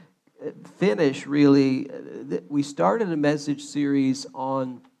finish, really. We started a message series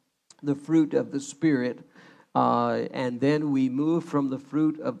on the fruit of the Spirit, and then we moved from the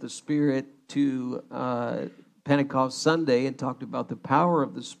fruit of the Spirit to Pentecost Sunday and talked about the power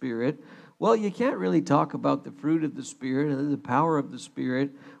of the Spirit. Well, you can't really talk about the fruit of the Spirit and then the power of the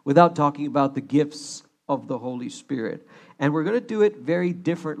Spirit without talking about the gifts of the Holy Spirit. And we're going to do it very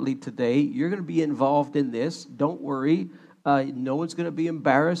differently today. You're going to be involved in this. Don't worry. No one's going to be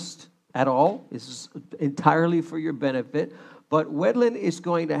embarrassed at all. This is entirely for your benefit. But Wedlin is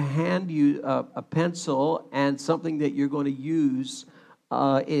going to hand you a pencil and something that you're going to use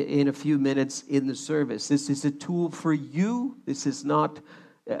in a few minutes in the service. This is a tool for you. This is not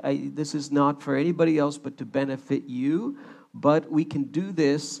for anybody else but to benefit you. But we can do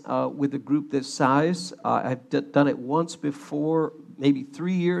this with a group this size. I've done it once before, maybe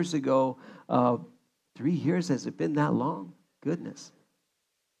 3 years ago. 3 years, has it been that long? Goodness.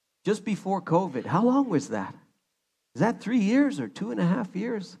 Just before COVID. How long was that? Is that 3 years or 2.5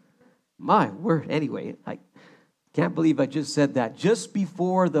 years? My word. Anyway, I can't believe I just said that. Just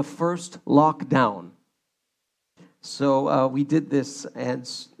before the first lockdown. So we did this and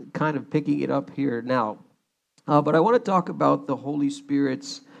kind of picking it up here now. But I want to talk about the Holy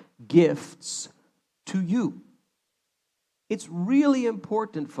Spirit's gifts to you. It's really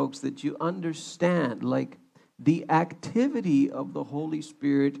important, folks, that you understand, like, the activity of the Holy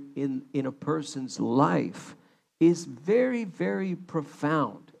Spirit in a person's life is very, very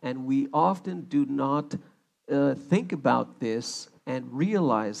profound. And we often do not think about this and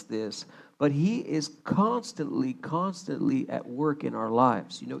realize this. But He is constantly at work in our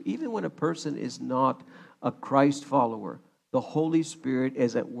lives. You know, even when a person is not a Christ follower, the Holy Spirit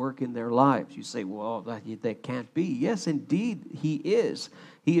is at work in their lives. You say, well, that can't be. Yes, indeed, He is.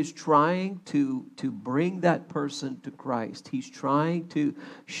 He is trying to bring that person to Christ. He's trying to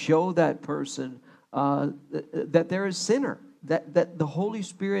show that person that they're a sinner, that the Holy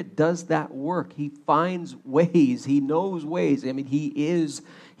Spirit does that work. He finds ways. He knows ways. I mean, He is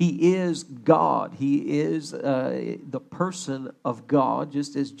God. He is the person of God,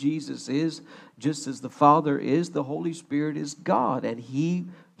 just as Jesus is, just as the Father is. The Holy Spirit is God, and He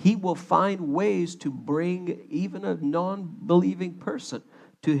will find ways to bring even a non-believing person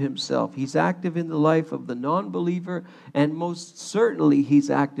to Himself. He's active in the life of the non-believer, and most certainly He's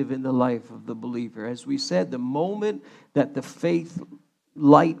active in the life of the believer. As we said, the moment that the faith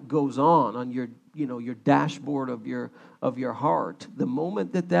light goes on your dashboard of your heart, the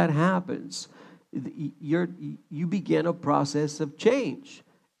moment that happens, you begin a process of change,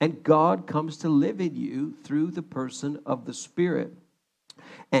 and God comes to live in you through the person of the Spirit,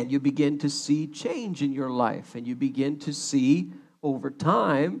 and you begin to see change in your life, and you begin to see over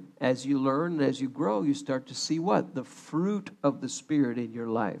time, as you learn and as you grow, you start to see what? The fruit of the Spirit in your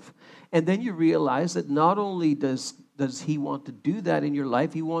life. And then you realize that not only does He want to do that in your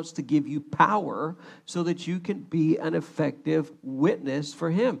life, He wants to give you power so that you can be an effective witness for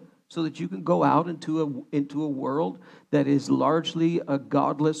Him, so that you can go out into a world that is largely a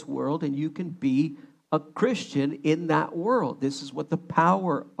godless world, and you can be a Christian in that world. This is what the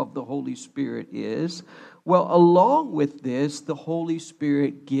power of the Holy Spirit is. Well, along with this, the Holy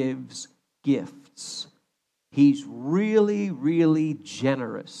Spirit gives gifts. He's really, really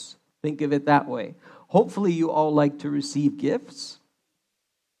generous. Think of it that way. Hopefully you all like to receive gifts.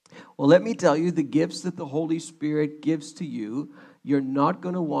 Well, let me tell you, the gifts that the Holy Spirit gives to you, you're not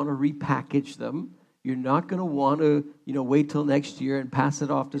going to want to repackage them. You're not going to want to, wait till next year and pass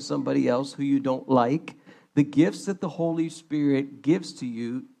it off to somebody else who you don't like. The gifts that the Holy Spirit gives to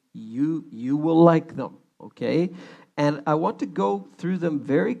you, you will like them, okay? And I want to go through them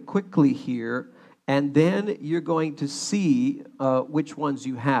very quickly here, and then you're going to see which ones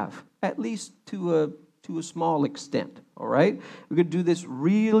you have, at least to a small extent, all right? We're going to do this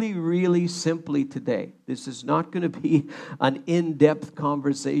really, really simply today. This is not going to be an in-depth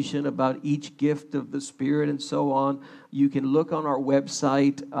conversation about each gift of the Spirit and so on. You can look on our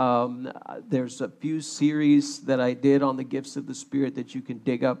website. There's a few series that I did on the gifts of the Spirit that you can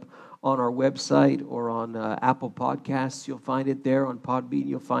dig up on our website or on Apple Podcasts. You'll find it there. On Podbean,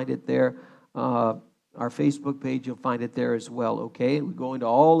 you'll find it there. Our Facebook page, you'll find it there as well, okay? We go into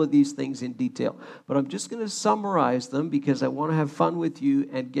all of these things in detail. But I'm just going to summarize them because I want to have fun with you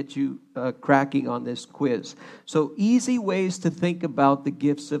and get you cracking on this quiz. So easy ways to think about the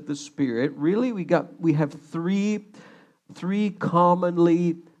gifts of the Spirit. Really, we have three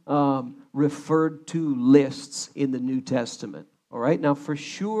commonly referred to lists in the New Testament. All right, now for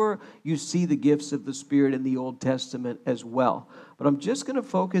sure you see the gifts of the Spirit in the Old Testament as well. But I'm just going to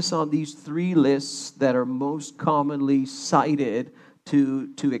focus on these three lists that are most commonly cited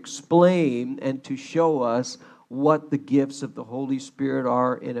to explain and to show us what the gifts of the Holy Spirit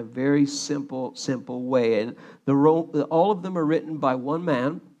are in a very simple way. And all of them are written by one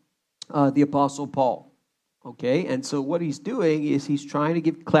man, the Apostle Paul. Okay, and so what he's doing is he's trying to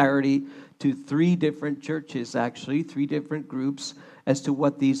give clarity to three different churches, actually, three different groups as to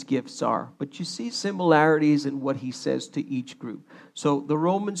what these gifts are. But you see similarities in what he says to each group. So the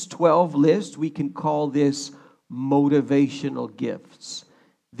Romans 12 list, we can call this motivational gifts.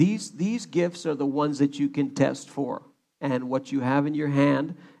 These gifts are the ones that you can test for. And what you have in your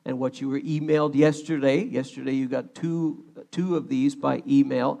hand and what you were emailed yesterday you got two of these by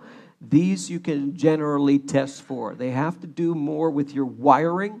email. These you can generally test for. They have to do more with your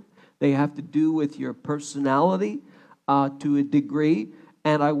wiring. They have to do with your personality to a degree.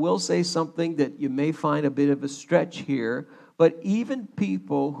 And I will say something that you may find a bit of a stretch here, but even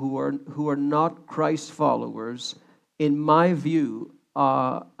people who are not Christ followers, in my view,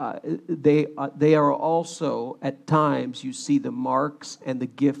 they are also, at times, you see the marks and the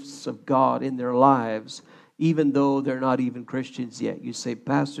gifts of God in their lives, even though they're not even Christians yet. You say,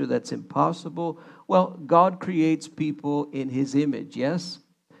 Pastor, that's impossible. Well, God creates people in His image, yes?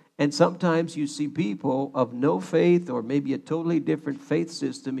 And sometimes you see people of no faith or maybe a totally different faith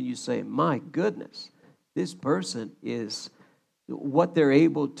system, and you say, my goodness, this person is what they're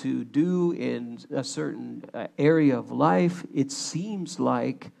able to do in a certain area of life. It seems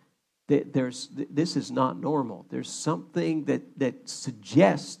like that this is not normal. There's something that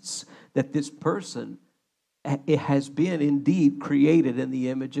suggests that this person it has been indeed created in the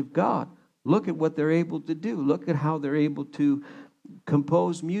image of God. Look at what they're able to do. Look at how they're able to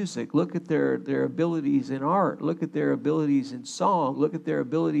compose music. Look at their abilities in art. Look at their abilities in song. Look at their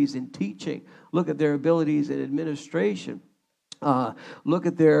abilities in teaching. Look at their abilities in administration. Look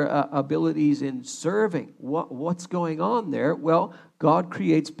at their abilities in serving. What's going on there? Well, God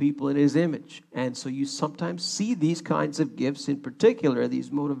creates people in His image. And so you sometimes see these kinds of gifts, in particular,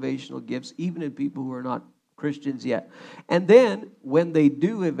 these motivational gifts, even in people who are not Christians yet. And then when they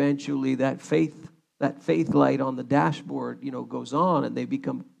do eventually, that faith light on the dashboard, goes on and they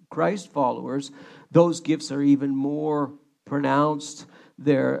become Christ followers, those gifts are even more pronounced.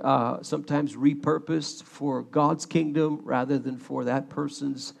 They're sometimes repurposed for God's kingdom rather than for that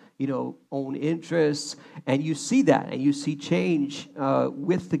person's, own interests. And you see that, and you see change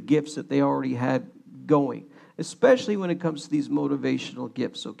with the gifts that they already had going, especially when it comes to these motivational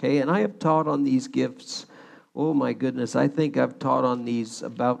gifts, okay? And I have taught on these gifts, oh my goodness, I think I've taught on these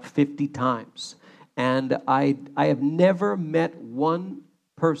about 50 times. And I have never met one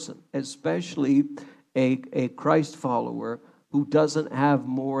person, especially a Christ follower, who doesn't have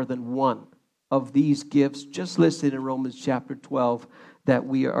more than one of these gifts just listed in Romans chapter 12 that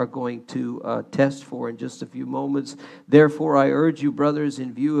we are going to test for in just a few moments. Therefore, I urge you, brothers,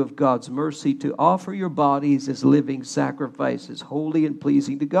 in view of God's mercy, to offer your bodies as living sacrifices, holy and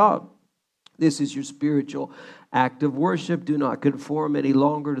pleasing to God. This is your spiritual act of worship. Do not conform any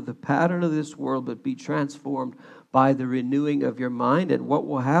longer to the pattern of this world, but be transformed by the renewing of your mind. And what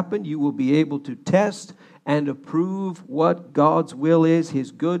will happen? You will be able to test and approve what God's will is, His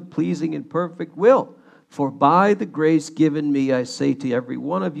good, pleasing, and perfect will. For by the grace given me, I say to every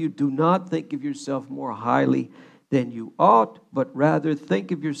one of you, do not think of yourself more highly than you ought, but rather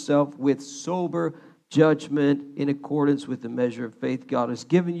think of yourself with sober judgment in accordance with the measure of faith God has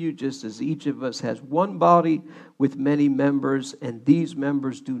given you, just as each of us has one body with many members, and these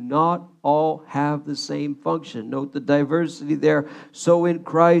members do not all have the same function. Note the diversity there. So in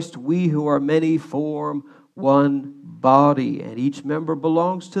Christ, we who are many form one body, and each member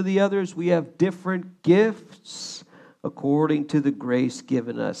belongs to the others. We have different gifts according to the grace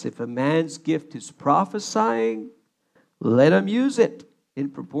given us. If a man's gift is prophesying, let him use it in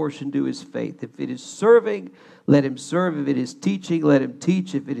proportion to his faith. If it is serving, let him serve. If it is teaching, let him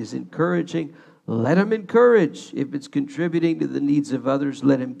teach. If it is encouraging, let him encourage. If it's contributing to the needs of others,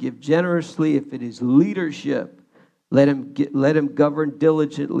 let him give generously. If it is leadership, let him govern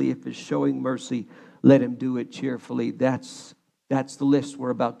diligently. If it's showing mercy, let him do it cheerfully. That's the list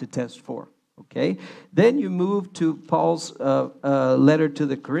we're about to test for. Okay? Then you move to Paul's letter to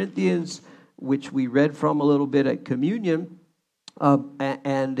the Corinthians, which we read from a little bit at communion.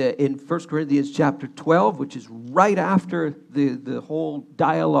 And in 1 Corinthians chapter 12, which is right after the whole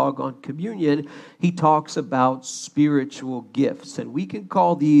dialogue on communion, he talks about spiritual gifts. And we can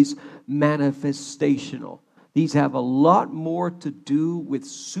call these manifestational. These have a lot more to do with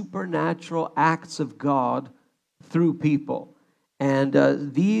supernatural acts of God through people.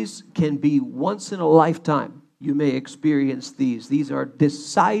 And these can be once in a lifetime. You may experience these. These are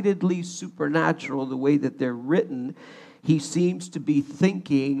decidedly supernatural the way that they're written he seems to be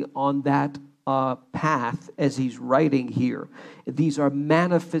thinking on that path as he's writing here. These are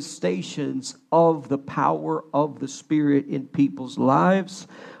manifestations of the power of the Spirit in people's lives.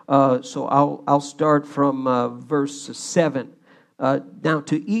 So I'll start from verse 7. Now,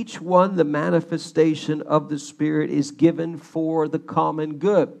 to each one, the manifestation of the Spirit is given for the common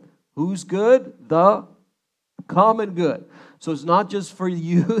good. Who's good? The common good. So it's not just for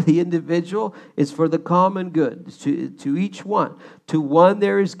you, the individual, it's for the common good, to each one. To one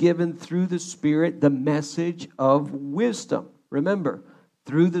there is given through the Spirit the message of wisdom. Remember,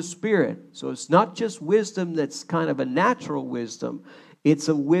 through the Spirit. So it's not just wisdom that's kind of a natural wisdom. It's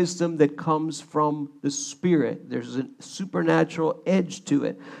a wisdom that comes from the Spirit. There's a supernatural edge to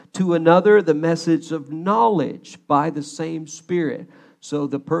it. To another, the message of knowledge by the same Spirit. So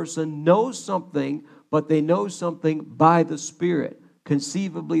the person knows something, but they know something by the Spirit.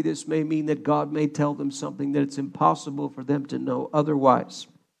 Conceivably, this may mean that God may tell them something that it's impossible for them to know otherwise.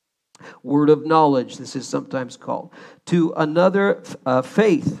 Word of knowledge, this is sometimes called. To another,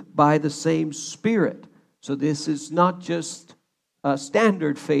 faith by the same Spirit. So this is not just a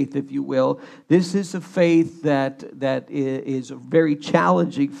standard faith, if you will. This is a faith that is a very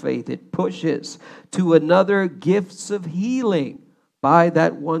challenging faith. It pushes. To another, gifts of healing by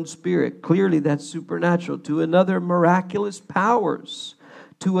that one Spirit. Clearly, that's supernatural. To another, miraculous powers.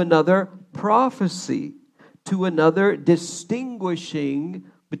 To another, prophecy. To another, distinguishing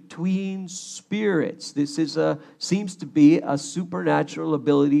between spirits. This seems to be a supernatural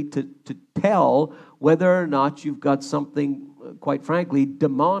ability to tell whether or not you've got something, quite frankly,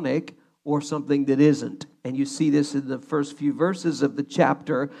 demonic or something that isn't. And you see this in the first few verses of the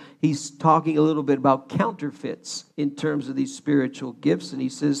chapter. He's talking a little bit about counterfeits in terms of these spiritual gifts, and he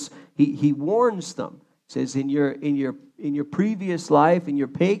says he warns them. He says in your previous life, in your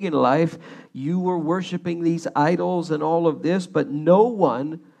pagan life, you were worshiping these idols and all of this, but no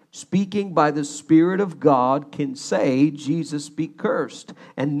one speaking by the Spirit of God can say, Jesus be cursed.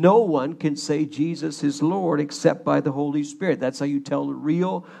 And no one can say Jesus is Lord except by the Holy Spirit. That's how you tell the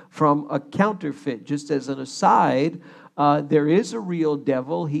real from a counterfeit. Just as an aside, there is a real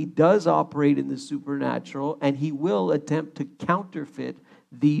devil. He does operate in the supernatural, and he will attempt to counterfeit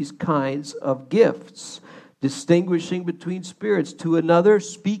these kinds of gifts. Distinguishing between spirits, to another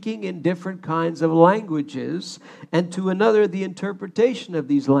speaking in different kinds of languages, and to another the interpretation of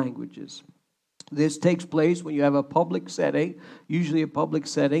these languages. This takes place when you have a public setting, usually a public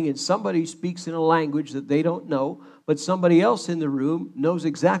setting, and somebody speaks in a language that they don't know, but somebody else in the room knows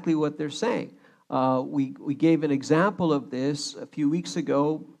exactly what they're saying. We gave an example of this a few weeks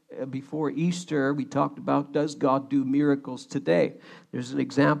ago. Before Easter, we talked about, does God do miracles today? There's an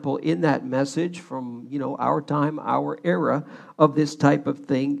example in that message from, our time, our era, of this type of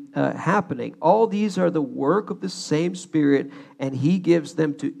thing happening. All these are the work of the same Spirit, and He gives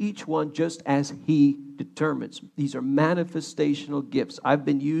them to each one just as He determines. These are manifestational gifts. I've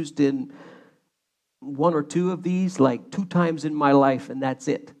been used in one or two of these like 2 times in my life, and that's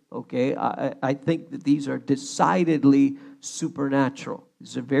it. Okay, I think that these are decidedly supernatural.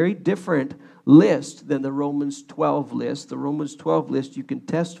 It's a very different list than the Romans 12 list. The Romans 12 list you can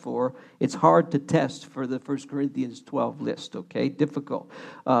test for. It's hard to test for the 1 Corinthians 12 list, okay? Difficult.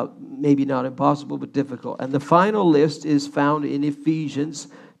 Maybe not impossible, but difficult. And the final list is found in Ephesians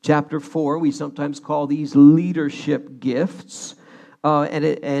chapter 4. We sometimes call these leadership gifts.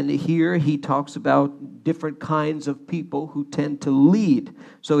 And here he talks about different kinds of people who tend to lead.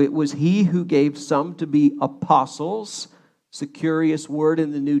 So it was he who gave some to be apostles. It's a curious word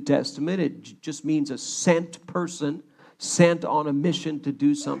in the New Testament. It just means a sent person, sent on a mission to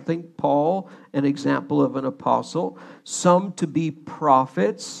do something. Paul, an example of an apostle. Some to be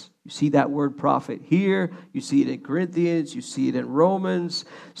prophets. You see that word prophet here. You see it in Corinthians. You see it in Romans.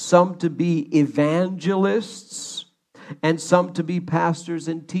 Some to be evangelists. And some to be pastors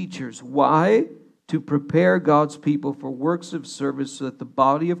and teachers. Why? To prepare God's people for works of service so that the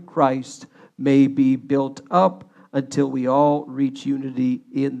body of Christ may be built up until we all reach unity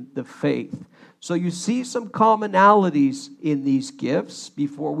in the faith. So you see some commonalities in these gifts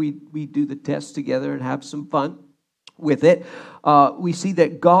before we do the test together and have some fun with it. We see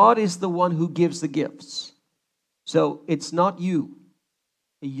that God is the one who gives the gifts. So it's not you.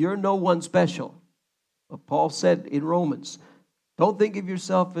 You're no one special. Paul said in Romans, don't think of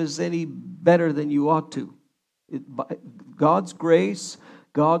yourself as any better than you ought to. God's grace,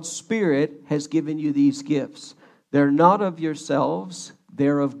 God's Spirit has given you these gifts. They're not of yourselves,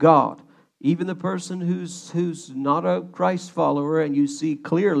 they're of God. Even the person who's not a Christ follower, and you see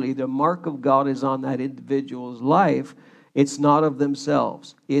clearly the mark of God is on that individual's life, It's not of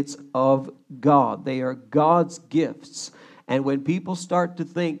themselves. It's of God. They are God's gifts. And when people start to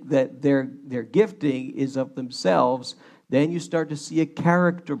think that their gifting is of themselves, then you start to see a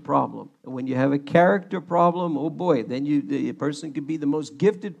character problem. And when you have a character problem, oh boy, then the person could be the most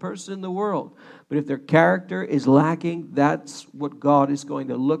gifted person in the world. But if their character is lacking, that's what God is going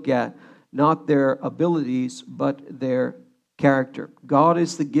to look at, not their abilities, but their character. God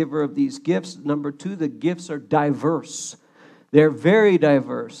is the giver of these gifts. Number two, the gifts are diverse. They're very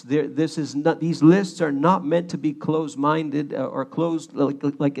diverse. These lists are not meant to be closed-minded or closed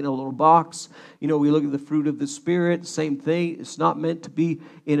like in a little box. We look at the fruit of the Spirit, same thing. It's not meant to be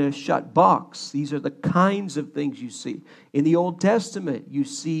in a shut box. These are the kinds of things you see. In the Old Testament, you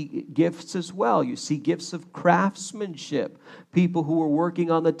see gifts as well. You see gifts of craftsmanship, people who were working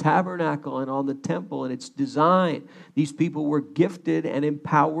on the tabernacle and on the temple and its design. These people were gifted and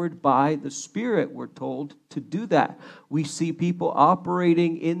empowered by the Spirit, we're told, to do that. We see people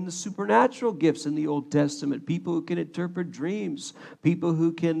operating in the supernatural gifts in the Old Testament, people who can interpret dreams, people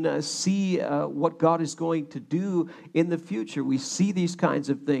who can see what God is going to do in the future. We see these kinds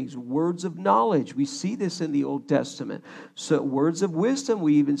of things. Words of knowledge, we see this in the Old Testament. So words of wisdom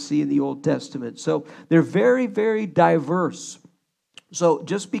we even see in the Old Testament. So they're very, very diverse. So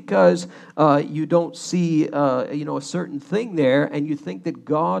just because you don't see a certain thing there and you think that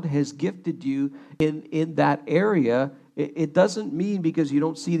God has gifted you in that area, it doesn't mean because you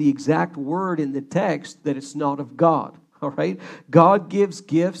don't see the exact word in the text that it's not of God. All right? God gives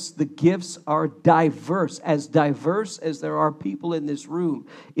gifts. The gifts are diverse. As diverse as there are people in this room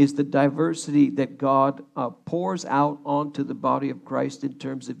is the diversity that God pours out onto the body of Christ in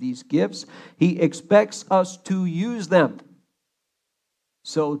terms of these gifts. He expects us to use them.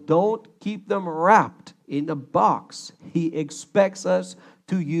 So don't keep them wrapped in a box. He expects us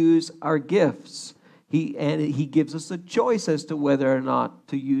to use our gifts. He gives us a choice as to whether or not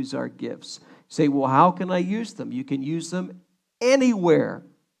to use our gifts. Say, well, how can I use them? You can use them anywhere.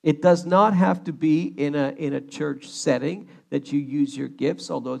 It does not have to be in a church setting that you use your gifts,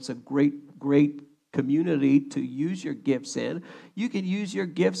 although it's a great community to use your gifts in. You can use your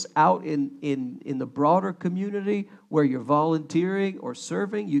gifts out in the broader community where you're volunteering or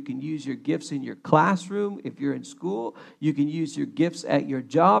serving. You can use your gifts in your classroom if you're in school. You can use your gifts at your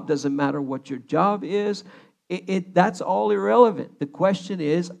job. Doesn't matter what your job is. That's all irrelevant. The question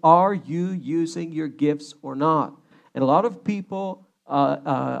is, are you using your gifts or not? And a lot of people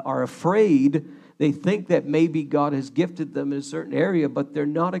are afraid. They think that maybe God has gifted them in a certain area, but they're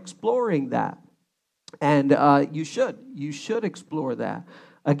not exploring that. And you should explore that.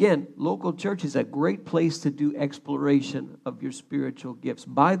 Again, local church is a great place to do exploration of your spiritual gifts.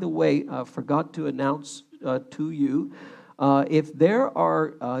 By the way, forgot to announce to you, if there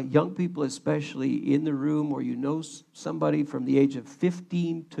are young people especially in the room, or you know somebody from the age of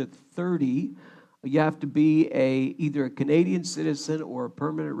 15 to 30, you have to be either a Canadian citizen or a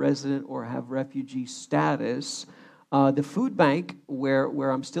permanent resident or have refugee status. The food bank,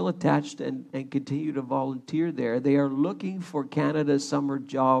 where I'm still attached and continue to volunteer there, they are looking for Canada Summer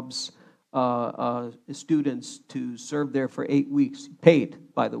Jobs students to serve there for 8 weeks, paid,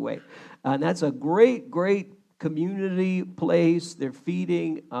 by the way. And that's a great community place. They're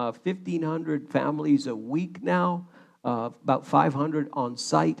feeding 1,500 families a week now, about 500 on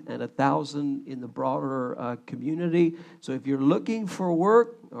site and 1,000 in the broader community. So if you're looking for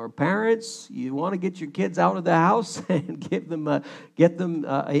work, or parents, you want to get your kids out of the house and get them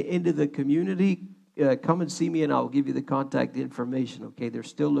into the community, come and see me and I'll give you the contact information, okay? They're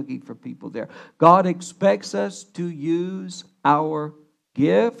still looking for people there. God expects us to use our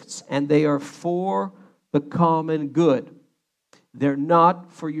gifts, and they are for the common good. They're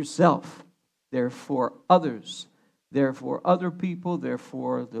not for yourself. They're for others. They're for other people. They're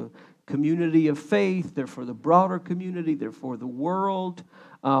for the community of faith. They're for the broader community. They're for the world.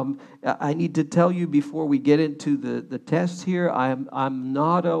 I need to tell you before we get into the test here, I'm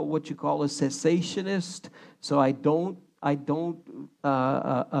not what you call a cessationist, so I don't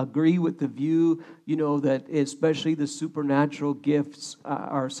agree with the view, that especially the supernatural gifts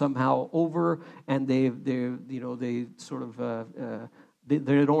are somehow over, and they sort of they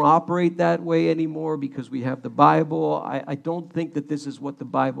don't operate that way anymore because we have the Bible. I don't think that this is what the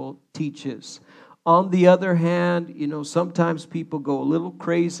Bible teaches. On the other hand, sometimes people go a little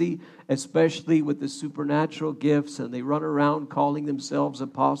crazy, especially with the supernatural gifts, and they run around calling themselves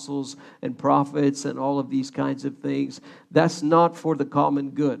apostles and prophets and all of these kinds of things. That's not for the common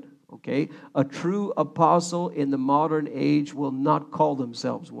good, okay? A true apostle in the modern age will not call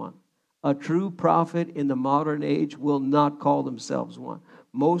themselves one. A true prophet in the modern age will not call themselves one.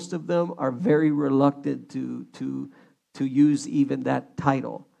 Most of them are very reluctant to to use even that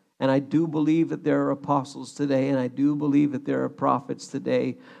title. And I do believe that there are apostles today, and I do believe that there are prophets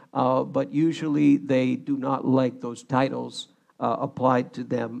today, but usually they do not like those titles applied to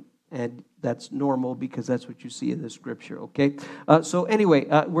them, and that's normal because that's what you see in the scripture, okay? So anyway,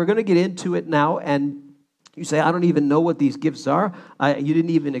 we're going to get into it now, and you say, I don't even know what these gifts are. You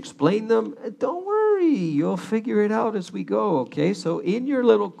didn't even explain them. Don't worry, you'll figure it out as we go, okay? So in your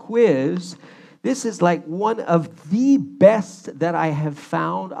little quiz, this is like one of the best that I have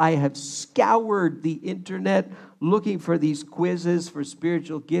found. I have scoured the internet looking for these quizzes for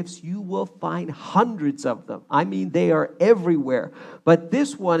spiritual gifts. You will find hundreds of them. I mean, they are everywhere. But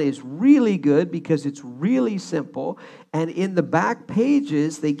this one is really good because it's really simple. And in the back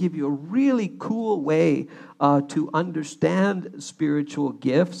pages, they give you a really cool way to understand spiritual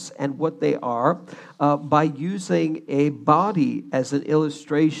gifts and what they are by using a body as an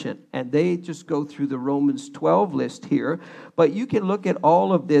illustration. And they just go through the Romans 12 list here. But you can look at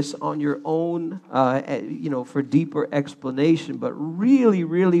all of this on your own, for deeper explanation. But really,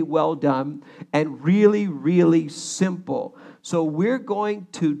 really well done and really, really simple. So we're going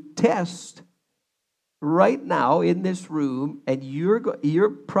to test right now in this room, and you're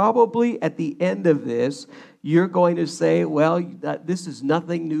probably at the end of this, you're going to say, well, this is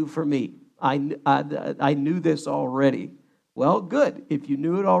nothing new for me. I knew this already. Well, good. If you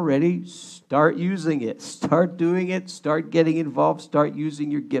knew it already, start using it. Start doing it. Start getting involved. Start using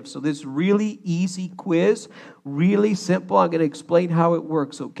your gifts. So this really easy quiz, really simple. I'm going to explain how it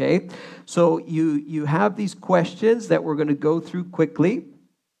works, okay? So you have these questions that we're going to go through quickly,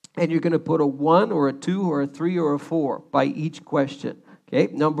 and you're going to put a 1 or a 2 or a 3 or a 4 by each question.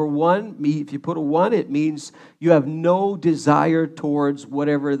 Okay, number 1, if you put a 1, it means you have no desire towards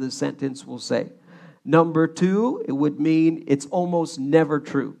whatever the sentence will say. Number 2, it would mean it's almost never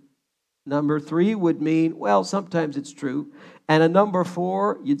true. Number 3 would mean, well, sometimes it's true. And a number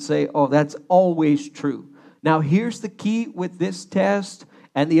 4, you'd say, oh, that's always true. Now, here's the key with this test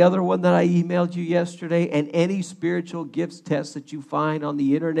and the other one that I emailed you yesterday, and any spiritual gifts test that you find on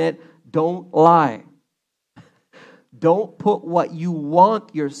the internet, don't lie. Don't put what you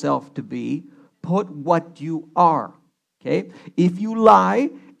want yourself to be. Put what you are. Okay? If you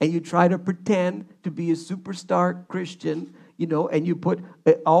lie and you try to pretend to be a superstar Christian, and you put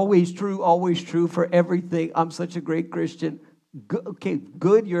always true for everything. I'm such a great Christian.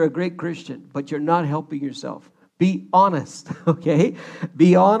 Good, you're a great Christian, but you're not helping yourself. Be honest, okay?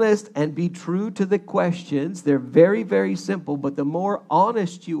 Be honest and be true to the questions. They're very, very simple, but the more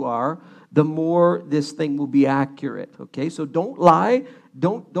honest you are, the more this thing will be accurate, okay? So don't lie.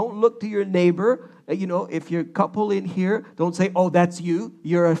 Don't look to your neighbor. If you're a couple in here, don't say, oh, that's you.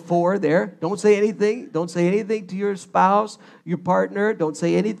 You're a 4 there. Don't say anything. Don't say anything to your spouse, your partner. Don't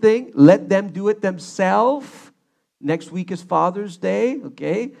say anything. Let them do it themselves. Next week is Father's Day,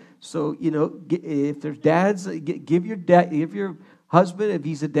 okay? So, if there's dads, give your husband, if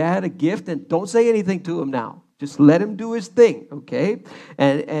he's a dad, a gift, and don't say anything to him now. Just let him do his thing, okay?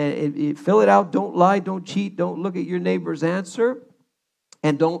 And fill it out. Don't lie. Don't cheat. Don't look at your neighbor's answer.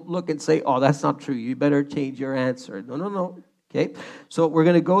 And don't look and say, oh, that's not true. You better change your answer. No. Okay? So we're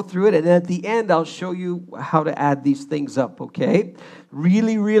going to go through it. And then at the end, I'll show you how to add these things up, okay?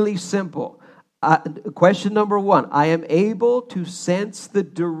 Really, really simple. Question number 1. I am able to sense the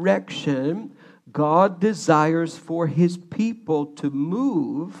direction God desires for His people to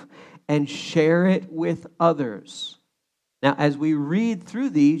move and share it with others. Now, as we read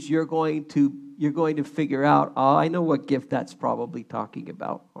through these, you're going to figure out, oh, I know what gift that's probably talking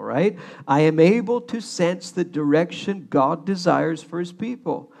about, all right? I am able to sense the direction God desires for His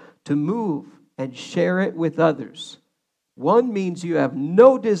people to move and share it with others. 1 means you have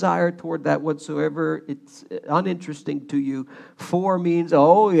no desire toward that whatsoever. It's uninteresting to you. 4 means,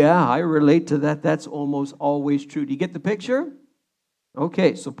 oh, yeah, I relate to that. That's almost always true. Do you get the picture?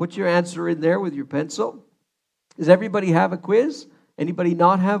 Okay, so put your answer in there with your pencil. Does everybody have a quiz? Anybody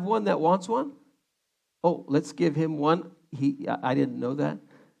not have one that wants one? Oh, let's give him one. I didn't know that.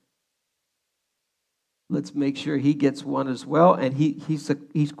 Let's make sure he gets one as well. And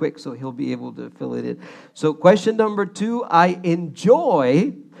he's quick, so he'll be able to fill it in. So question number 2, I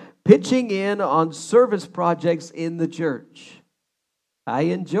enjoy pitching in on service projects in the church. I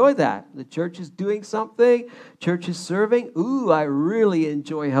enjoy that. The church is doing something. Church is serving. Ooh, I really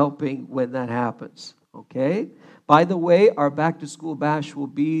enjoy helping when that happens. Okay? By the way, our Back to School Bash will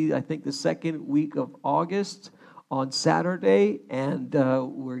be, I think, the second week of August on Saturday. And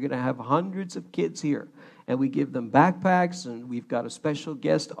we're going to have hundreds of kids here. and we give them backpacks, and we've got a special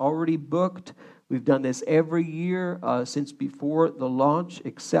guest already booked. We've done this every year since before the launch,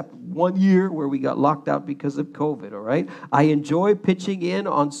 except 1 year where we got locked out because of COVID, all right? I enjoy pitching in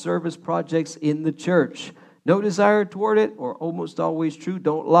on service projects in the church. No desire toward it, or almost always true,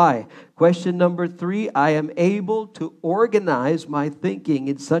 don't lie. Question number 3, I am able to organize my thinking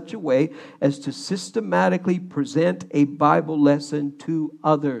in such a way as to systematically present a Bible lesson to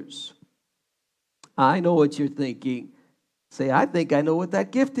others. I know what you're thinking. Say, I think I know what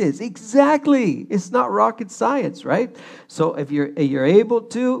that gift is. Exactly. It's not rocket science, right? So if you're able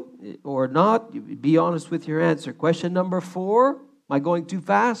to or not, be honest with your answer. Question number 4, am I going too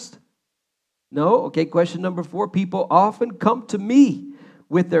fast? No? Okay, question number 4. People often come to me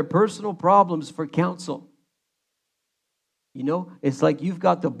with their personal problems for counsel. You know, it's like you've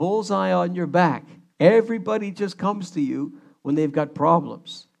got the bullseye on your back. Everybody just comes to you when they've got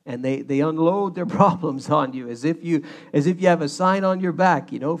problems. And they unload their problems on you as if you have a sign on your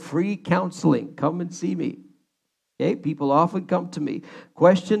back, you know, free counseling. Come and see me. Okay, people often come to me.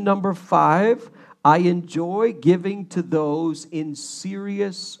 Question number 5. I enjoy giving to those in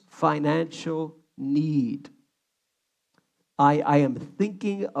serious financial need. I am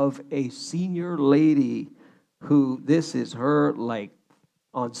thinking of a senior lady who this is her like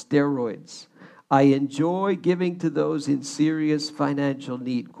on steroids. I enjoy giving to those in serious financial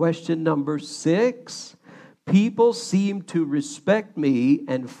need. Question number 6. People seem to respect me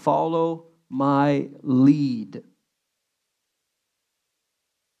and follow my lead.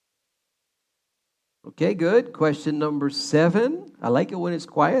 Okay, good. Question number 7. I like it when it's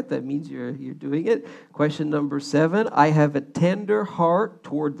quiet. That means you're doing it. Question number 7. I have a tender heart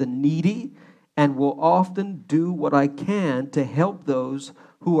toward the needy and will often do what I can to help those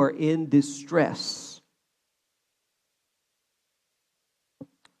who are in distress.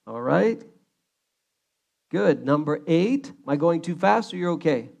 All right. Good. Number 8. Am I going too fast or you're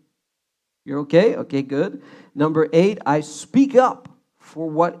okay? You're okay? Okay, good. Number 8. I speak up for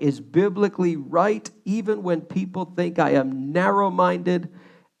what is biblically right, even when people think I am narrow-minded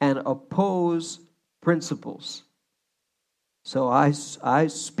and oppose principles. So I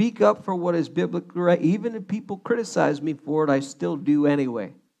speak up for what is biblically right. Even if people criticize me for it, I still do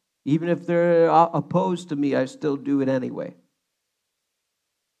anyway. Even if they're opposed to me, I still do it anyway.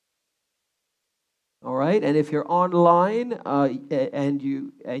 All right, and if you're online and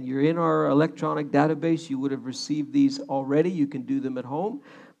you're in our electronic database, you would have received these already. You can do them at home.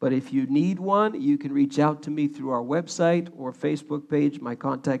 But if you need one, you can reach out to me through our website or Facebook page. My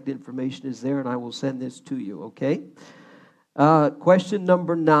contact information is there, and I will send this to you, okay? Question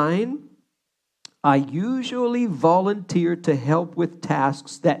number 9. I usually volunteer to help with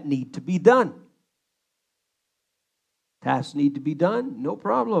tasks that need to be done. Tasks need to be done? No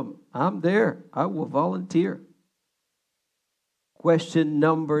problem. I'm there. I will volunteer. Question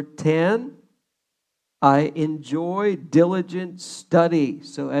number 10. I enjoy diligent study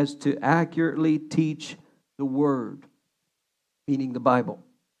so as to accurately teach the Word, meaning the Bible.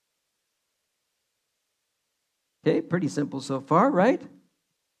 Okay, pretty simple so far, right?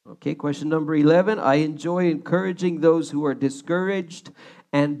 Okay, question number 11. I enjoy encouraging those who are discouraged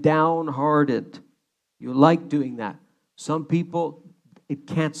and downhearted. You like doing that. Some people, it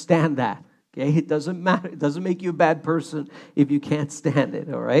can't stand that. Okay, it doesn't matter. It doesn't make you a bad person if you can't stand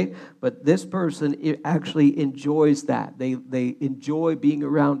it, all right? But this person actually enjoys that. They enjoy being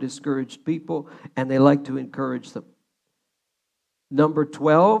around discouraged people, and they like to encourage them. Number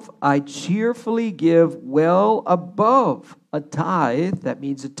 12, I cheerfully give well above a tithe, that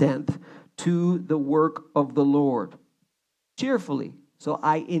means a tenth, to the work of the Lord. Cheerfully. So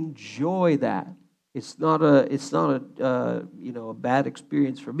I enjoy that. It's not a bad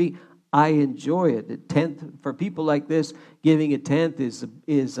experience for me. I enjoy it. A tenth for people like this, giving a tenth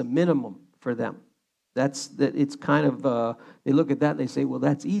is a minimum for them. It's kind of they look at that and they say, well,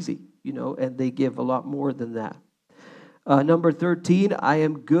 that's easy, and they give a lot more than that. Number 13, I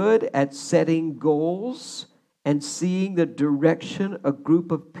am good at setting goals and seeing the direction a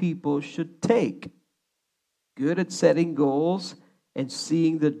group of people should take. Good at setting goals and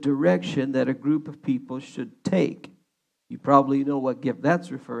seeing the direction that a group of people should take. You probably know what gift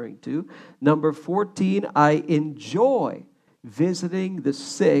that's referring to. Number 14, I enjoy visiting the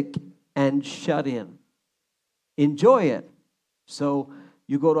sick and shut in. Enjoy it. So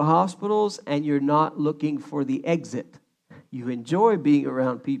you go to hospitals and you're not looking for the exit. You enjoy being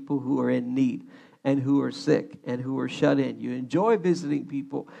around people who are in need and who are sick and who are shut in. You enjoy visiting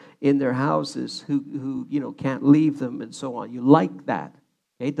people in their houses who can't leave them and so on. You like that.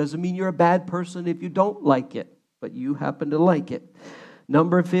 Okay? It doesn't mean you're a bad person if you don't like it, but you happen to like it.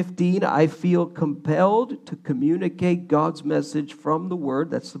 Number 15, I feel compelled to communicate God's message from the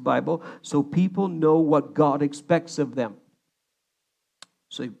Word, that's the Bible, so people know what God expects of them.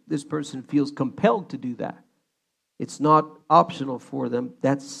 So this person feels compelled to do that. It's not optional for them.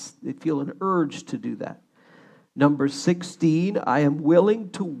 They feel an urge to do that. Number 16, I am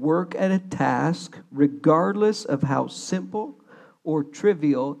willing to work at a task regardless of how simple or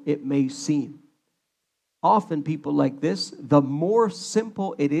trivial it may seem. Often people like this, the more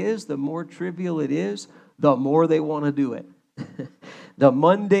simple it is, the more trivial it is, the more they want to do it. The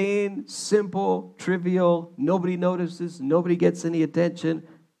mundane, simple, trivial, nobody notices, nobody gets any attention.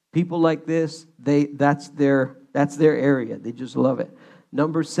 People like this, that's their area. They just love it.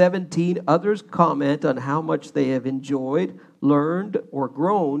 Number 17, others comment on how much they have enjoyed, learned, or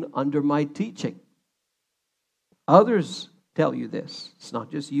grown under my teaching. Others tell you this. It's not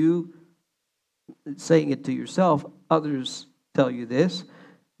just you saying it to yourself. Others tell you this.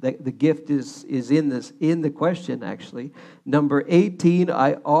 The gift is in the question, actually. Number 18,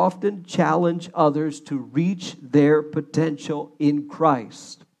 I often challenge others to reach their potential in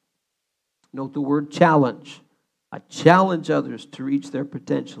Christ. Note the word challenge. I challenge others to reach their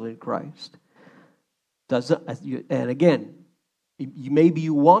potential in Christ. And again, maybe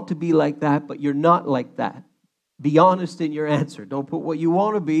you want to be like that, but you're not like that. Be honest in your answer. Don't put what you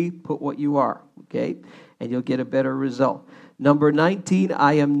want to be, put what you are, okay? And you'll get a better result. Number 19,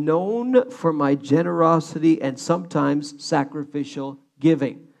 I am known for my generosity and sometimes sacrificial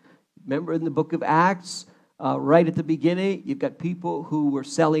giving. Remember in the book of Acts, right at the beginning, you've got people who were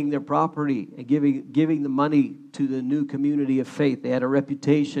selling their property and giving the money to the new community of faith. They had a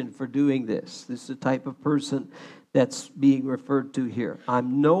reputation for doing this. This is the type of person that's being referred to here.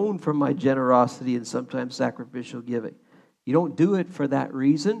 I'm known for my generosity and sometimes sacrificial giving. You don't do it for that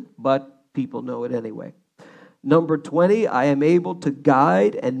reason, but people know it anyway. Number 20, I am able to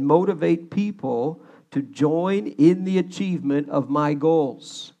guide and motivate people to join in the achievement of my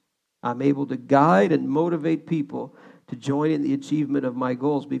goals. I'm able to guide and motivate people to join in the achievement of my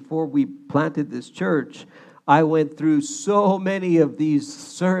goals. Before we planted this church, I went through so many of these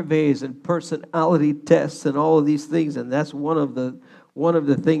surveys and personality tests and all of these things, and that's one of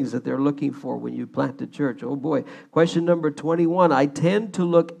the things that they're looking for when you plant a church. Oh boy. Question number 21. I tend to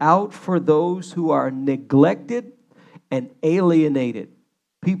look out for those who are neglected and alienated.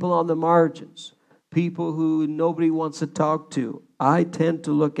 People on the margins. People who nobody wants to talk to. I tend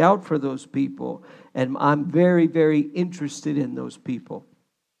to look out for those people, and I'm very, very interested in those people.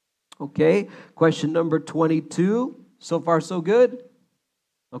 Okay, question number 22. So far, so good?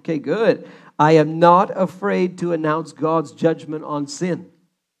 Okay, good. I am not afraid to announce God's judgment on sin.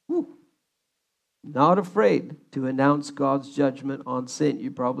 Whew. Not afraid to announce God's judgment on sin.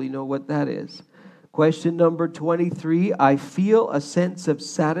 You probably know what that is. Question number 23. I feel a sense of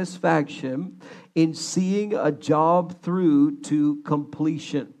satisfaction in seeing a job through to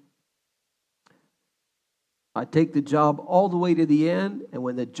completion. I take the job all the way to the end, and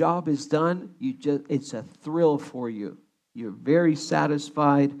when the job is done, it's a thrill for you. You're very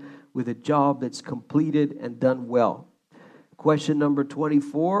satisfied with a job that's completed and done well. Question number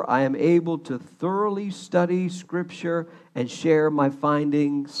 24, I am able to thoroughly study Scripture and share my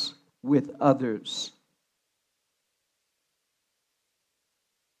findings with others.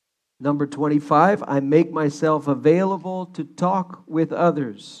 Number 25, I make myself available to talk with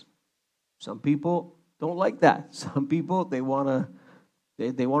others. Some people don't like that. Some people, they want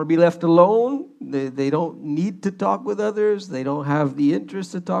to be left alone. They don't need to talk with others. They don't have the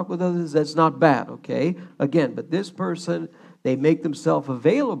interest to talk with others. That's not bad, okay? Again, but this person, they make themselves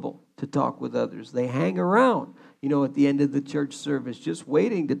available to talk with others. They hang around, at the end of the church service, just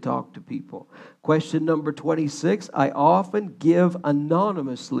waiting to talk to people. Question number 26, I often give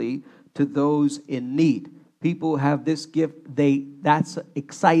anonymously to those in need. People who have this gift, that's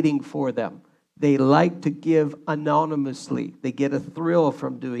exciting for them. They like to give anonymously. They get a thrill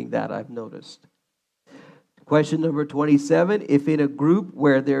from doing that, I've noticed. Question number 27, if in a group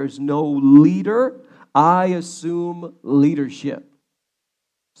where there's no leader, I assume leadership.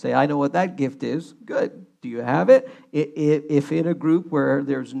 Say, I know what that gift is. Good. Do you have it? If in a group where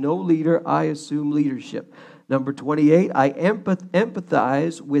there's no leader, I assume leadership. Number 28, I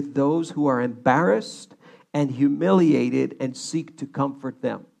empathize with those who are embarrassed and humiliated and seek to comfort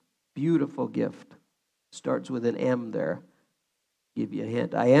them. Beautiful gift. Starts with an M there. Give you a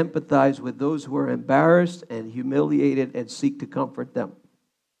hint. I empathize with those who are embarrassed and humiliated and seek to comfort them.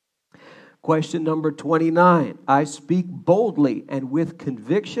 Question number 29. I speak boldly and with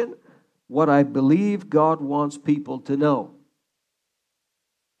conviction what I believe God wants people to know.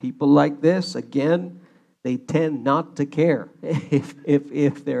 People like this, again, They tend not to care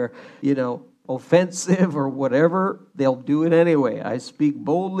if they're, offensive or whatever. They'll do it anyway. I speak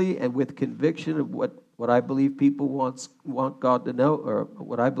boldly and with conviction of what I believe people want God to know, or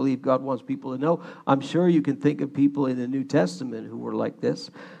what I believe God wants people to know. I'm sure you can think of people in the New Testament who were like this.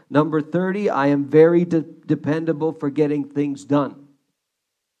 Number 30, I am very dependable for getting things done.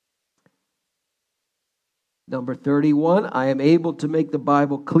 Number 31, I am able to make the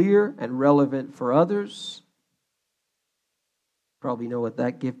Bible clear and relevant for others. Probably know what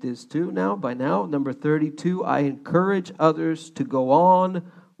that gift is too by now. Number 32, I encourage others to go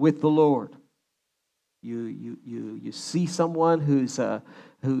on with the Lord. You see someone who's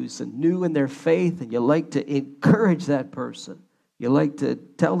new in their faith, and you like to encourage that person. You like to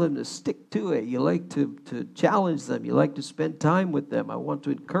tell them to stick to it. You like to challenge them. You like to spend time with them. I want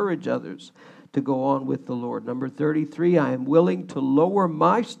to encourage others to go on with the Lord. Number 33, I am willing to lower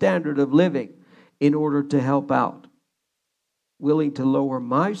my standard of living in order to help out. Willing to lower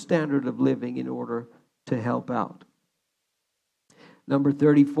my standard of living in order to help out. Number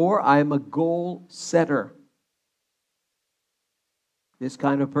 34, I am a goal setter. This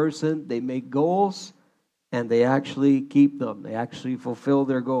kind of person, they make goals and they actually keep them. They actually fulfill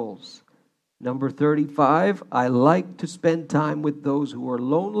their goals. Number 35, I like to spend time with those who are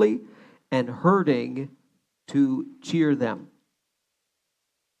lonely and hurting to cheer them.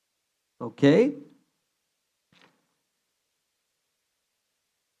 Okay?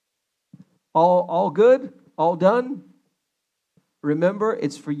 All good? All done? Remember,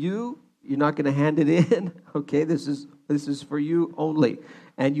 it's for you. You're not going to hand it in. Okay, this is for you only.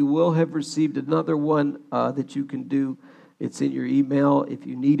 And you will have received another one that you can do. It's in your email. If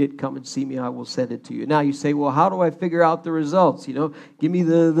you need it, come and see me. I will send it to you. Now you say, well, how do I figure out the results? Give me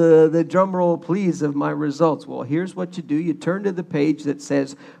the drum roll, please, of my results. Well, here's what you do. You turn to the page that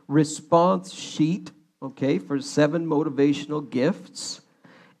says response sheet, okay, for 7 motivational gifts.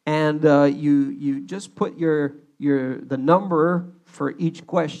 And you just put the number for each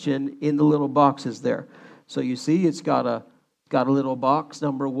question in the little boxes there. So you see it's got a little box,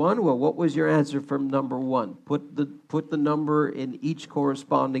 number 1. Well, what was your answer from number 1? Put the number in each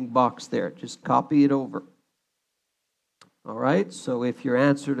corresponding box there. Just copy it over. All right, so if your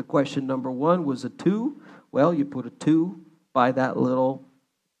answer to question number 1 was a 2, well, you put a 2 by that little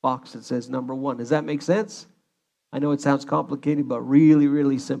box that says number 1. Does that make sense? I know it sounds complicated, but really,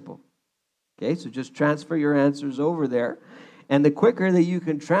 really simple. Okay, so just transfer your answers over there. And the quicker that you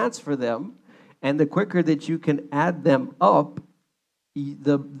can transfer them, and the quicker that you can add them up,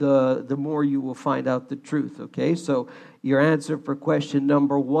 the more you will find out the truth. Okay, so your answer for question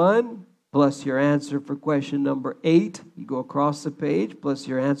number 1 plus your answer for question number 8, you go across the page, plus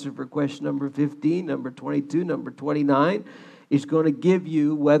your answer for question number 15, number 22, number 29, is going to give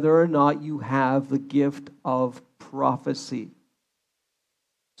you whether or not you have the gift of prophecy.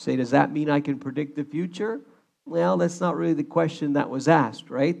 Say, does that mean I can predict the future? Well, that's not really the question that was asked,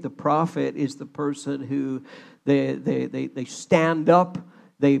 right? The prophet is the person who they stand up,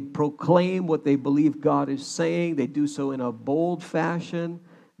 they proclaim what they believe God is saying, they do so in a bold fashion.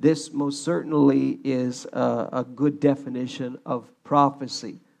 This most certainly is a good definition of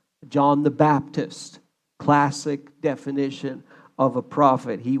prophecy. John the Baptist, classic definition of a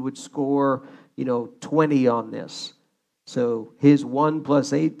prophet. He would score, 20 on this. So his 1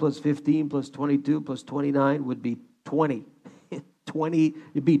 plus 8 plus 15 plus 22 plus 29 would be 20. 20,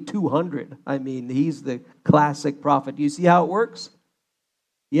 it'd be 200. I mean, he's the classic prophet. Do you see how it works?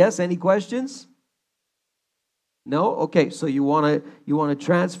 Yes, any questions? No? Okay, so you want to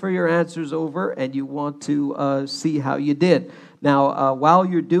transfer your answers over, and you want to see how you did. Now, while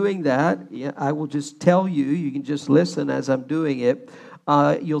you're doing that, I will just tell you, you can just listen as I'm doing it.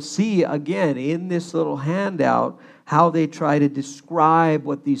 You'll see, again, in this little handout, how they try to describe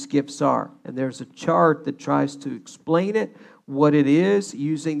what these gifts are. And there's a chart that tries to explain it, what it is,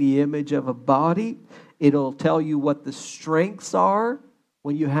 using the image of a body. It'll tell you what the strengths are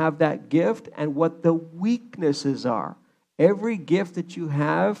when you have that gift and what the weaknesses are. Every gift that you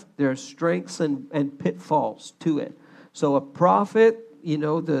have, there are strengths and pitfalls to it. So a prophet,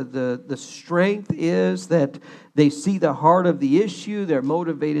 the strength is that they see the heart of the issue. They're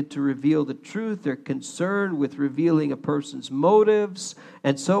motivated to reveal the truth. They're concerned with revealing a person's motives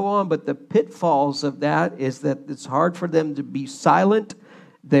and so on. But the pitfalls of that is that it's hard for them to be silent.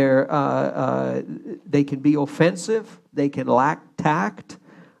 They can be offensive. They can lack tact.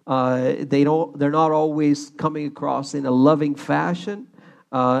 They're not always coming across in a loving fashion.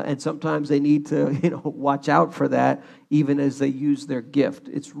 And sometimes they need to, watch out for that, even as they use their gift.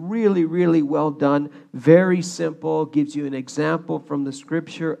 It's really, really well done. Very simple. Gives you an example from the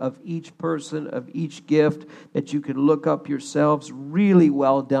Scripture of each person, of each gift that you can look up yourselves. Really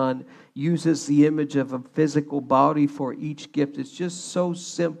well done. Uses the image of a physical body for each gift. It's just so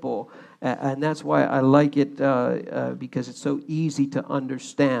simple. And that's why I like it, because it's so easy to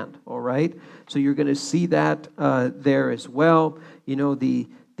understand, all right? So you're going to see that there as well.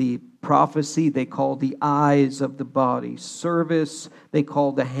 The prophecy, they call the eyes of the body. Service, they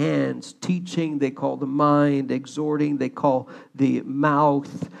call the hands. Teaching, they call the mind. Exhorting, they call the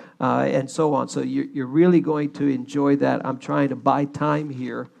mouth, and so on. So you're really going to enjoy that. I'm trying to buy time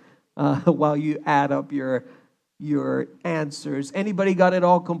here while you add up your answers. Anybody got it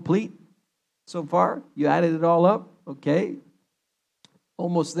all complete so far? You added it all up? Okay.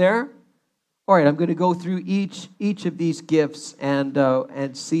 Almost there? All right, I'm going to go through each of these gifts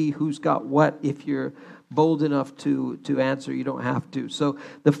and see who's got what. If you're bold enough to answer, you don't have to. So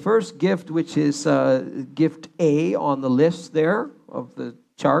the first gift, which is gift A on the list there of the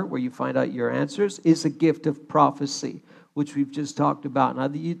chart where you find out your answers, is a gift of prophecy, which we've just talked about. Now,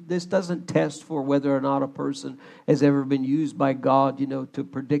 this doesn't test for whether or not a person has ever been used by God, to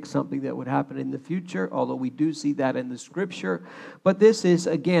predict something that would happen in the future, although we do see that in the Scripture. But this is,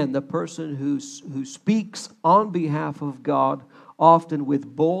 again, the person who speaks on behalf of God, often with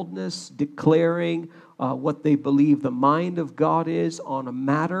boldness, declaring what they believe the mind of God is on a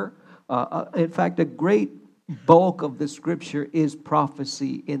matter. In fact, a great bulk of the Scripture is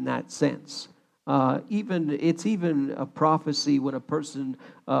prophecy in that sense. It's even a prophecy when a person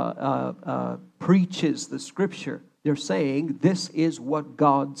preaches the Scripture. They're saying, this is what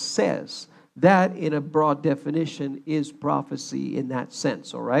God says. That, in a broad definition, is prophecy in that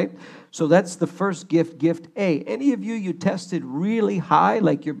sense, all right? So that's the first gift, gift A. Any of you tested really high,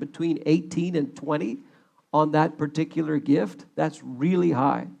 like you're between 18 and 20 on that particular gift? That's really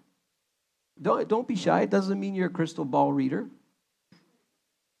high. Don't be shy. It doesn't mean you're a crystal ball reader.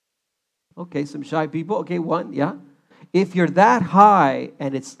 Okay, some shy people. Okay, one, yeah. If you're that high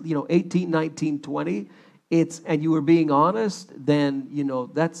and it's, 18, 19, 20, and you were being honest, then,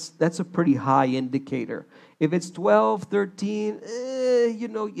 that's a pretty high indicator. If it's 12, 13,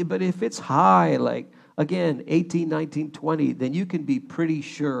 but if it's high, like, again, 18, 19, 20, then you can be pretty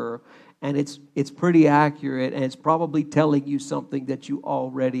sure, and it's pretty accurate, and it's probably telling you something that you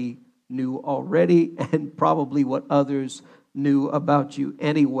already knew and probably what others knew about you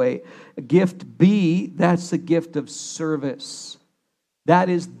anyway. Gift B, that's the gift of service. That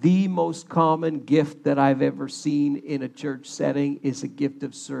is the most common gift that I've ever seen in a church setting, is a gift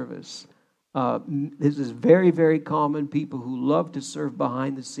of service. This is very, very common. People who love to serve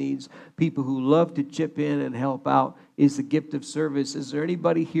behind the scenes, people who love to chip in and help out, is the gift of service. Is there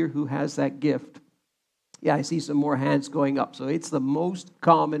anybody here who has that gift? Yeah, I see some more hands going up. So it's the most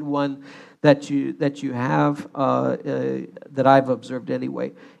common one that you have, that I've observed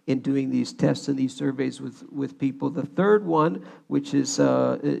anyway, in doing these tests and these surveys with people. The third one, which is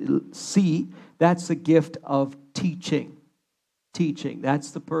C, that's the gift of teaching. Teaching.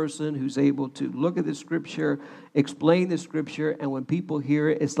 That's the person who's able to look at the Scripture, explain the Scripture, and when people hear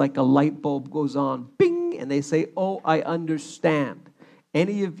it, it's like a light bulb goes on, bing, and they say, oh, I understand.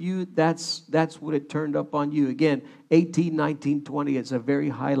 Any of you, that's what it turned up on you. Again, 18, 19, 20, it's a very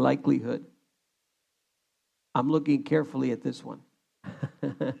high likelihood. I'm looking carefully at this one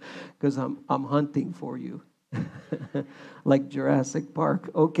because I'm hunting for you. Like Jurassic Park.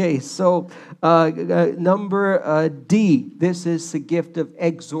 Okay, so number D, this is the gift of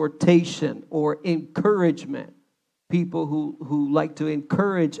exhortation or encouragement. People who like to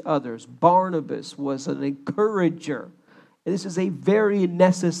encourage others. Barnabas was an encourager. And this is a very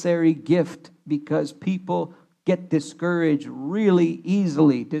necessary gift because people get discouraged really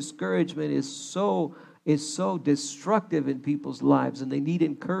easily. Discouragement is so destructive in people's lives, and they need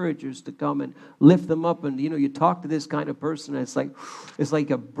encouragers to come and lift them up. And you talk to this kind of person, and it's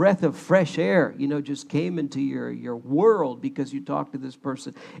like a breath of fresh air, just came into your world because you talk to this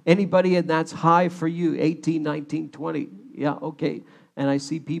person. Anybody, and that's high for you, 18, 19, 20. Yeah, okay. And I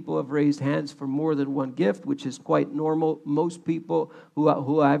see people have raised hands for more than one gift, which is quite normal. Most people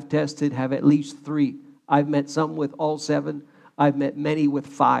who I've tested have at least 3. I've met some with all 7. I've met many with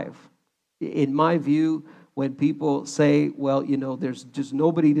 5. In my view, when people say, well, there's just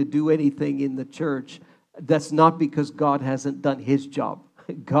nobody to do anything in the church, that's not because God hasn't done His job.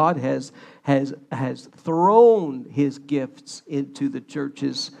 God has thrown His gifts into the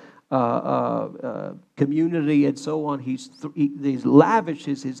church's community and so on. He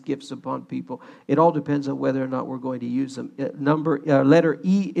lavishes his gifts upon people. It all depends on whether or not we're going to use them. Letter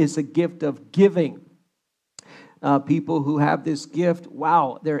E is a gift of giving. People who have this gift,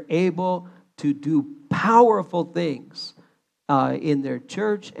 wow, they're able to do powerful things in their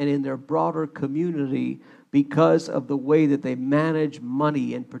church and in their broader community because of the way that they manage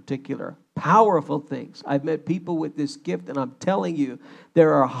money in particular. Powerful things. I've met people with this gift, and I'm telling you,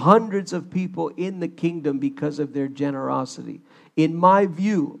 there are hundreds of people in the kingdom because of their generosity. In my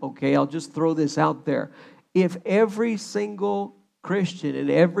view, okay, I'll just throw this out there. If every single Christian in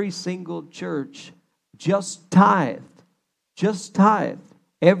every single church just tithed,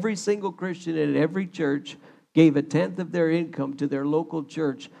 every single Christian in every church gave a tenth of their income to their local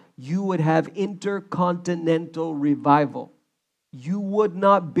church, you would have intercontinental revival. You would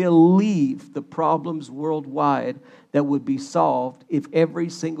not believe the problems worldwide that would be solved if every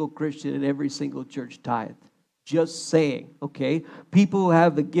single Christian in every single church tithed. Just saying, okay? People who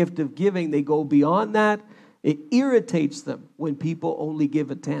have the gift of giving, they go beyond that. It irritates them when people only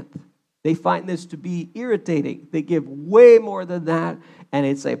give a tenth. They find this to be irritating. They give way more than that, and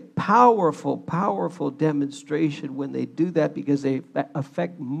it's a powerful, powerful demonstration when they do that because they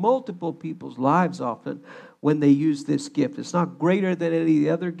affect multiple people's lives often when they use this gift. It's not greater than any of the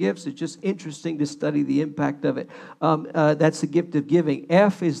other gifts. It's just interesting to study the impact of it. That's the gift of giving.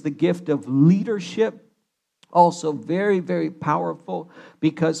 F is the gift of leadership. Also very, very powerful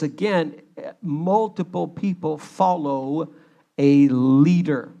because, again, multiple people follow a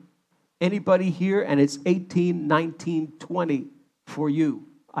leader. Anybody here? And it's 18, 19, 20 for you.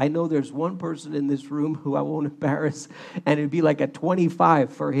 I know there's one person in this room who I won't embarrass, and it'd be like a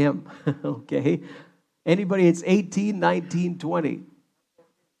 25 for him. Okay? Anybody, it's 18, 19, 20.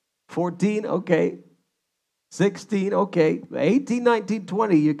 14, okay. 16, okay. 18, 19,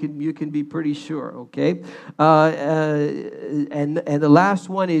 20, you can be pretty sure, okay? And the last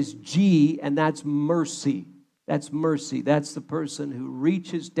one is G, and that's mercy. That's mercy. That's the person who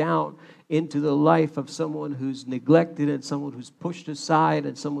reaches down into the life of someone who's neglected and someone who's pushed aside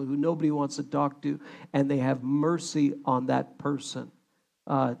and someone who nobody wants to talk to, and they have mercy on that person.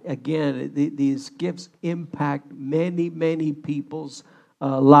 Again, these gifts impact many, many people's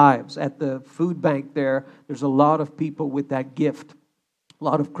lives. At the food bank there's a lot of people with that gift. A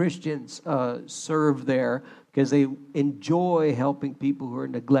lot of Christians serve there because they enjoy helping people who are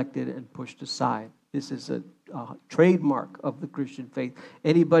neglected and pushed aside. This is a trademark of the Christian faith.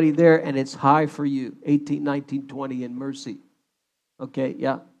 Anybody there? And it's high for you. 18, 19, 20 in mercy. Okay,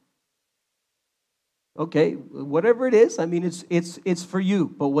 yeah. Okay, whatever it is, I mean, it's for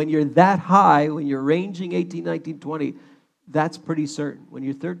you. But when you're that high, when you're ranging 18, 19, 20, that's pretty certain. When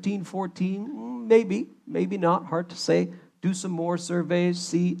you're 13, 14, maybe not. Hard to say. Do some more surveys,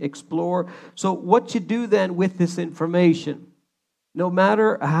 see, explore. So what you do then with this information, no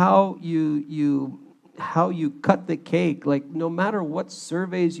matter how you cut the cake, like no matter what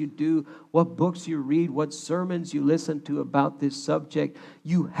surveys you do, what books you read, what sermons you listen to about this subject,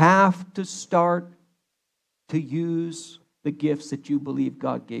 you have to start to use the gifts that you believe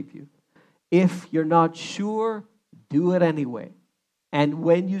God gave you. If you're not sure, do it anyway. And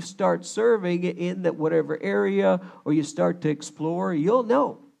when you start serving in that whatever area or you start to explore, you'll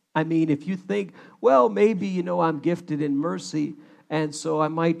know. I mean, if you think, well, maybe, I'm gifted in mercy, and so I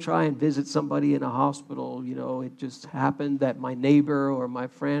might try and visit somebody in a hospital. It just happened that my neighbor or my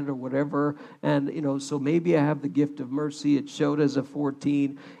friend or whatever, and, so maybe I have the gift of mercy. It showed as a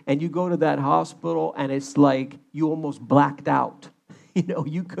 14, and you go to that hospital, and it's like you almost blacked out.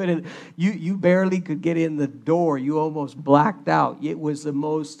 You couldn't, you barely could get in the door. You almost blacked out. It was the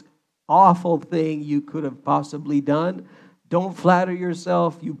most awful thing you could have possibly done. Don't flatter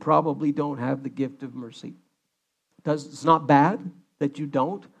yourself. You probably don't have the gift of mercy. It's not bad that you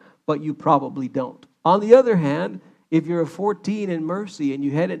don't, but you probably don't. On the other hand, if you're a 14 in mercy and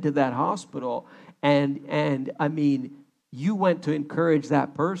you head into that hospital and I mean, you went to encourage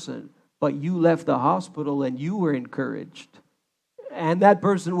that person, but you left the hospital and you were encouraged, and that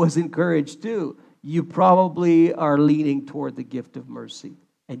person was encouraged too, you probably are leaning toward the gift of mercy.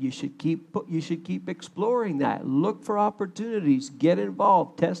 And you should keep exploring that. Look for opportunities. Get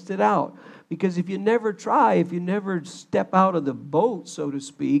involved. Test it out. Because if you never try, if you never step out of the boat, so to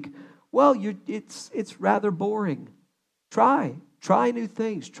speak, well, it's rather boring. Try new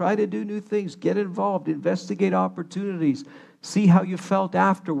things. Try to do new things. Get involved. Investigate opportunities. See how you felt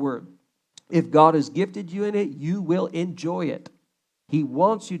afterward. If God has gifted you in it, you will enjoy it. He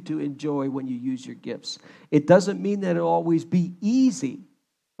wants you to enjoy when you use your gifts. It doesn't mean that it'll always be easy.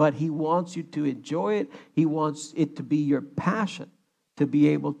 But He wants you to enjoy it. He wants it to be your passion, to be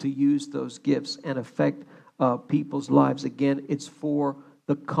able to use those gifts and affect people's lives. Again, it's for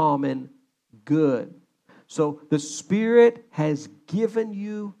the common good. So the Spirit has given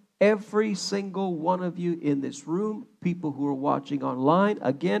you, every single one of you in this room, people who are watching online.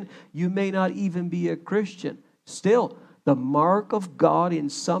 Again, you may not even be a Christian. Still, the mark of God in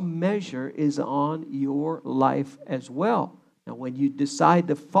some measure is on your life as well. Now, when you decide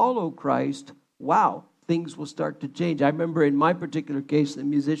to follow Christ, wow, things will start to change. I remember in my particular case, the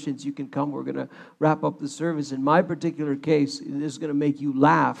musicians, you can come, we're going to wrap up the service. In my particular case, this is going to make you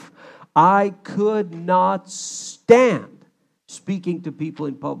laugh. I could not stand speaking to people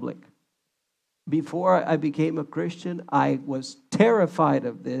in public. Before I became a Christian, I was terrified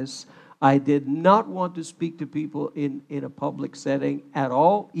of this. I did not want to speak to people in a public setting at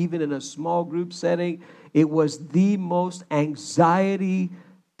all, even in a small group setting. It was the most anxiety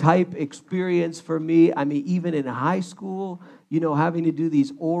type experience for me. I mean, even in high school, having to do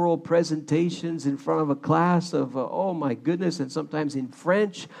these oral presentations in front of a class of, oh my goodness, and sometimes in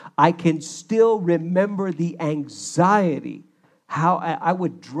French, I can still remember the anxiety, how I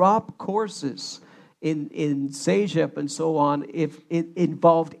would drop courses in CEGEP and so on if it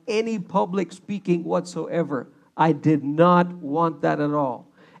involved any public speaking whatsoever. I did not want that at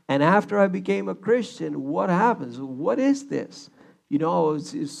all. And after I became a Christian, what happens? What is this? I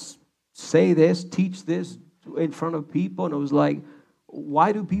was say this, teach this in front of people, and it was like,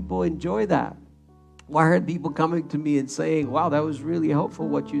 why do people enjoy that? Well, I heard people coming to me and saying, wow, that was really helpful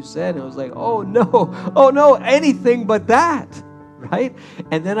what you said. And I was like, oh no, anything but that, right?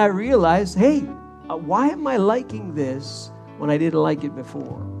 And then I realized, hey, why am I liking this when I didn't like it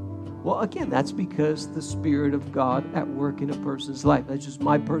before? Well, again, that's because the Spirit of God at work in a person's life. That's just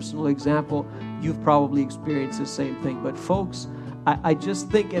my personal example. You've probably experienced the same thing. But folks, I just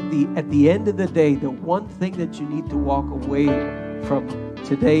think at the end of the day, the one thing that you need to walk away from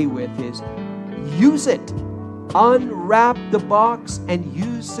today with is use it. Unwrap the box and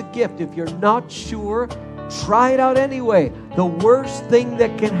use the gift. If you're not sure, try it out anyway. The worst thing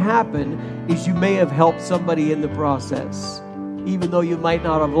that can happen is you may have helped somebody in the process. Even though you might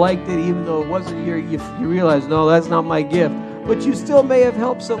not have liked it, even though it wasn't you realize, no, that's not my gift. But you still may have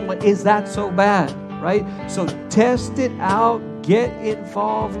helped someone. Is that so bad? Right? So test it out, get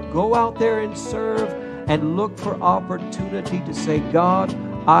involved, go out there and serve, and look for opportunity to say, God,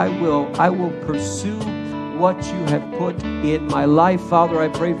 I will pursue what you have put in my life. Father, I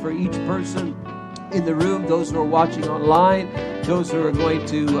pray for each person in the room, those who are watching online, those who are going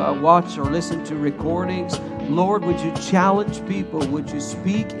to watch or listen to recordings. Lord, would you challenge people? Would you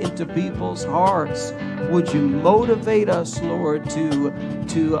speak into people's hearts? Would you motivate us, Lord, to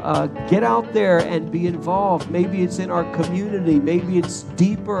get out there and be involved? Maybe it's in our community. Maybe it's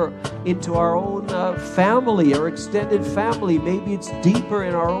deeper into our own family or extended family. Maybe it's deeper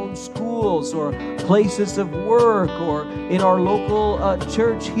in our own schools or places of work or in our local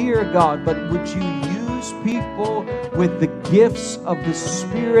church here, God. But would you use people with the gifts of the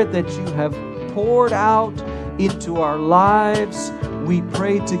Spirit that you have poured out into our lives? We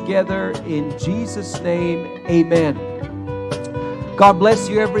pray together in Jesus' name. Amen. God bless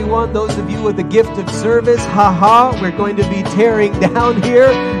you, everyone. Those of you with the gift of service, we're going to be tearing down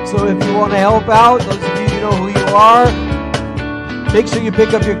here. So if you want to help out, those of you know who you are, make sure you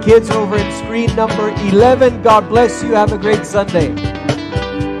pick up your kids over at screen number 11. God bless you. Have a great Sunday.